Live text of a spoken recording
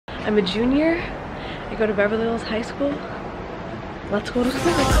I'm a junior. I go to Beverly Hills High School. Let's go to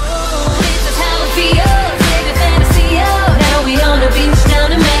school. Now we on the beach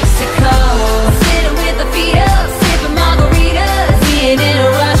down in Mexico. Sitting with the feet up, sipping margaritas. We ain't in a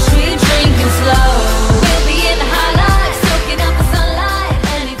rush, we drinking slow. We'll be in the high life, soaking up the sunlight.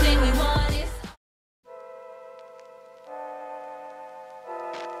 Anything we want is.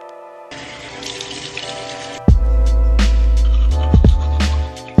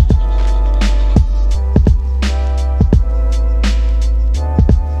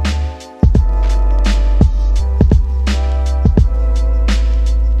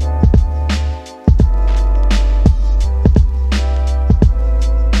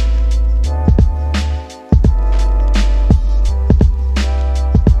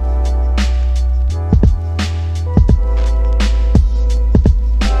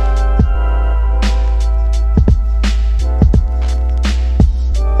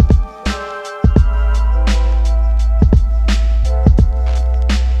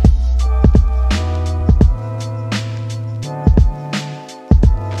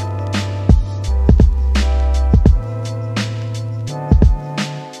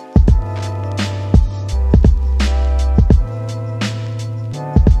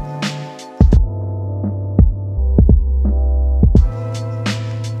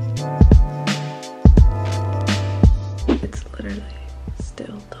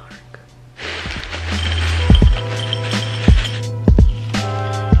 Still dark.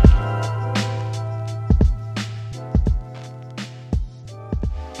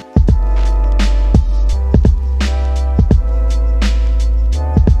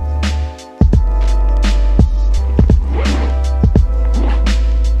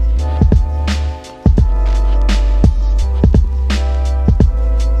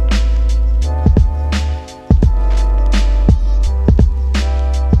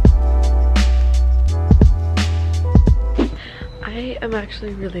 I'm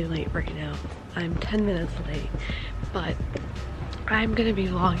actually really late right now. I'm 10 minutes late, but I'm gonna be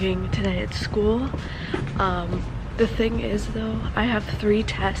vlogging today at school. The thing is though, I have 3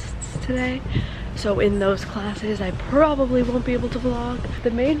 tests today, so in those classes I probably won't be able to vlog.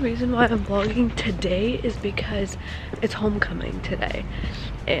 The main reason why I'm vlogging today is because it's homecoming today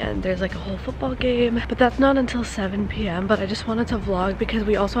and there's like a whole football game, but that's not until 7 p.m. but I just wanted to vlog because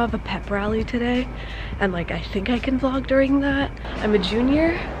we also have a pep rally today and like I think I can vlog during that. I'm a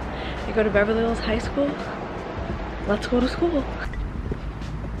junior. I go to Beverly Hills High School. Let's go to school.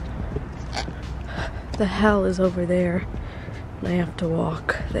 The hell is over there and I have to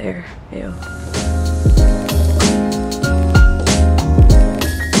walk there. Ew.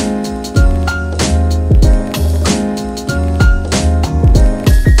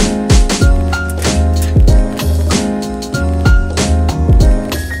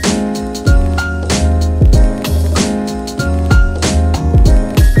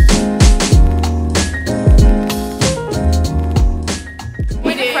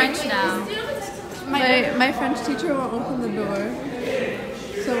 My French teacher won't open the door,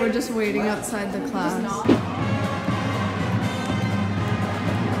 so we're just waiting outside the class.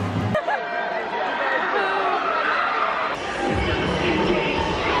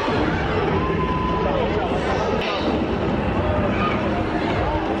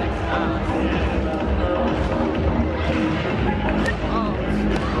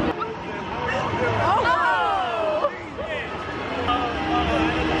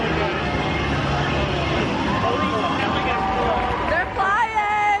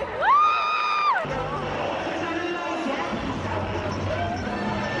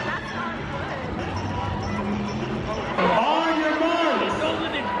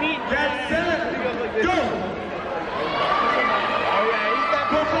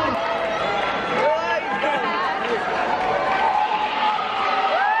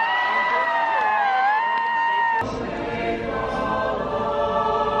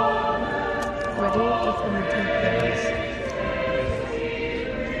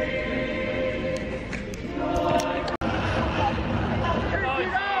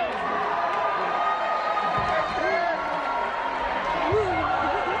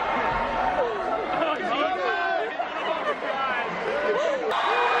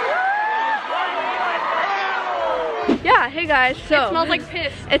 Yeah, hey guys, so it smells like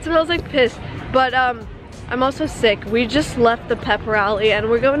piss. It smells like piss, but I'm also sick. We just left the pep rally and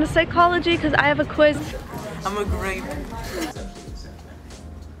we're going to psychology because I have a quiz. I'm a grape.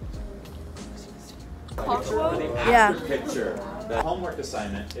 Yeah. Picture. The homework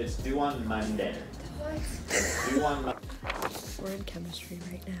assignment is due on Monday. It's due on Monday. We're in chemistry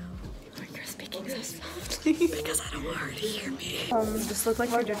right now. You're speaking so softly because I don't want her to hear me. Just look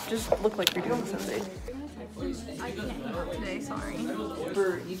like you're doing something. I can't today, sorry.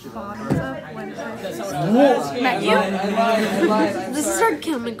 Bottoms up Wednesday. Met you? This is our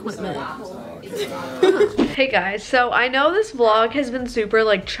chem equipment. Hey guys, so I know this vlog has been super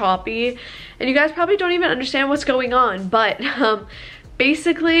like choppy and you guys probably don't even understand what's going on, but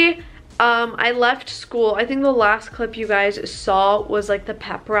basically I left school. I think the last clip you guys saw was like the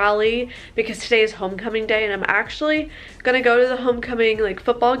pep rally because today is homecoming day and I'm actually gonna go to the homecoming like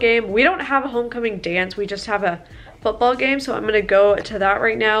football game. We don't have a homecoming dance, we just have a football game, so I'm gonna go to that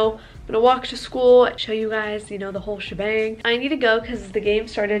right now. I'm gonna walk to school, show you guys, you know, the whole shebang. I need to go because the game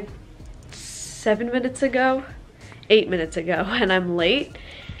started 8 minutes ago, and I'm late.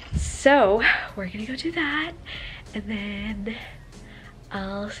 So we're gonna go do that and then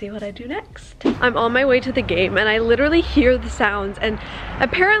I'll see what I do next. I'm on my way to the game and I literally hear the sounds and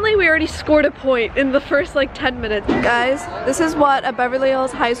apparently we already scored a point in the first like 10 minutes. Guys, this is what a Beverly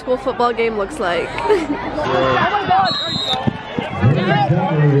Hills high school football game looks like.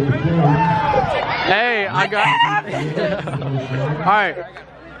 Hey, I got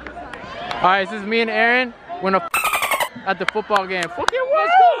Alright, this is me and Aaron. We're gonna at the football game. Fucking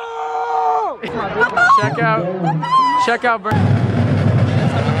let's go! Check out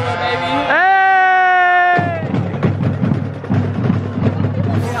Hey!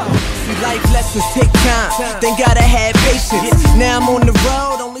 See, life lessons take time. Then gotta have patience. Now I'm on the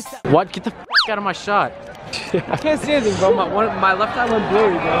road. Only What? Get the fuck out of my shot. I can't see anything, bro. My left eye went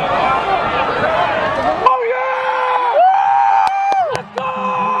blurry, bro. Oh yeah! Let's go!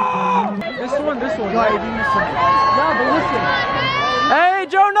 This one. No, but listen. Hey,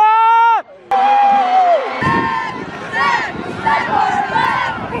 Jonah!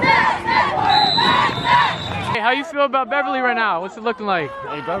 Hey, how you feel about Beverly right now? What's it looking like?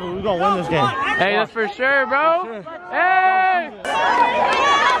 Hey, Beverly, we gonna win this game. Hey, that's for sure, bro. Sure. Hey!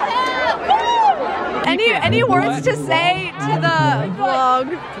 Any words to say to the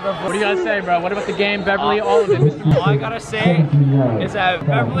vlog? What do you gotta say, bro? What about the game, Beverly? All of it. All I gotta say is that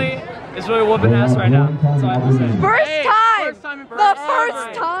Beverly is really whooping ass right now. That's all I have to say. First time in the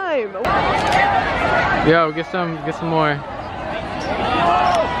first time. Yo, get some more.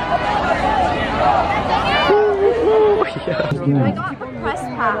 I got the press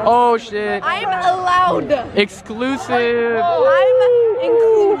pass. Oh shit. I'm allowed. Exclusive. I'm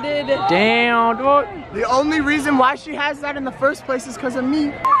included. Damn, dude. The only reason why she has that in the first place is because of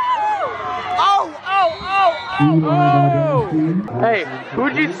me. Oh! Hey,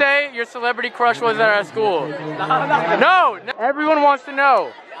 who'd you say your celebrity crush was at our school? No, everyone wants to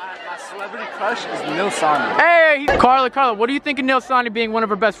know. My celebrity crush is Nil Sani. Hey, Carla, what do you think of Nil Sani being one of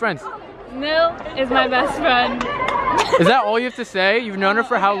her best friends? Nil is my best friend. Is that all you have to say? You've known her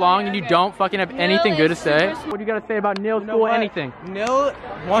for how long and you don't fucking have anything good to say? What do you gotta say about Nil's school, anything? Nil,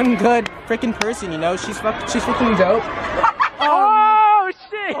 one good freaking person, you know? She's freaking dope. Oh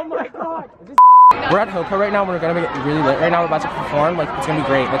shit! Oh my god. We're at Hoka right now. We're gonna be really lit right now. We're about to perform. Like, it's gonna be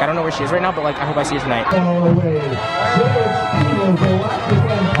great. Like, I don't know where she is right now, but like, I hope I see her tonight.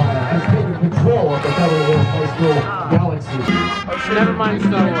 Never mind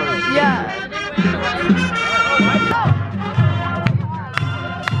Star Wars. Yeah.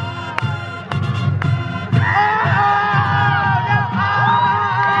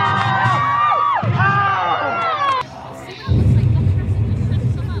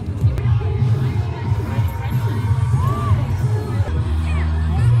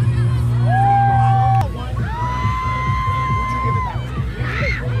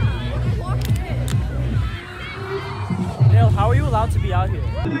 How are you allowed to be out here?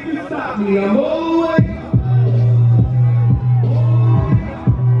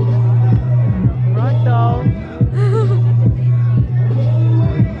 Right though.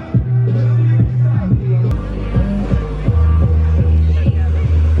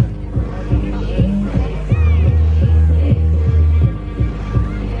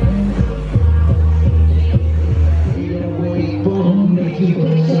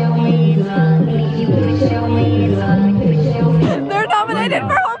 They're nominated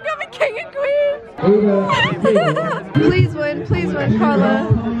for Homecoming King and Queen. Please win, Carla.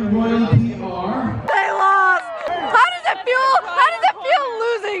 They lost. How does it feel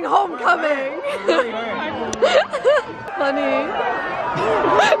losing Homecoming? Funny.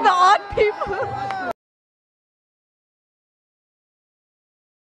 The odd people.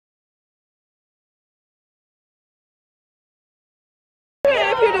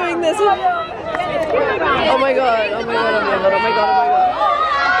 If you're doing this. Oh my god.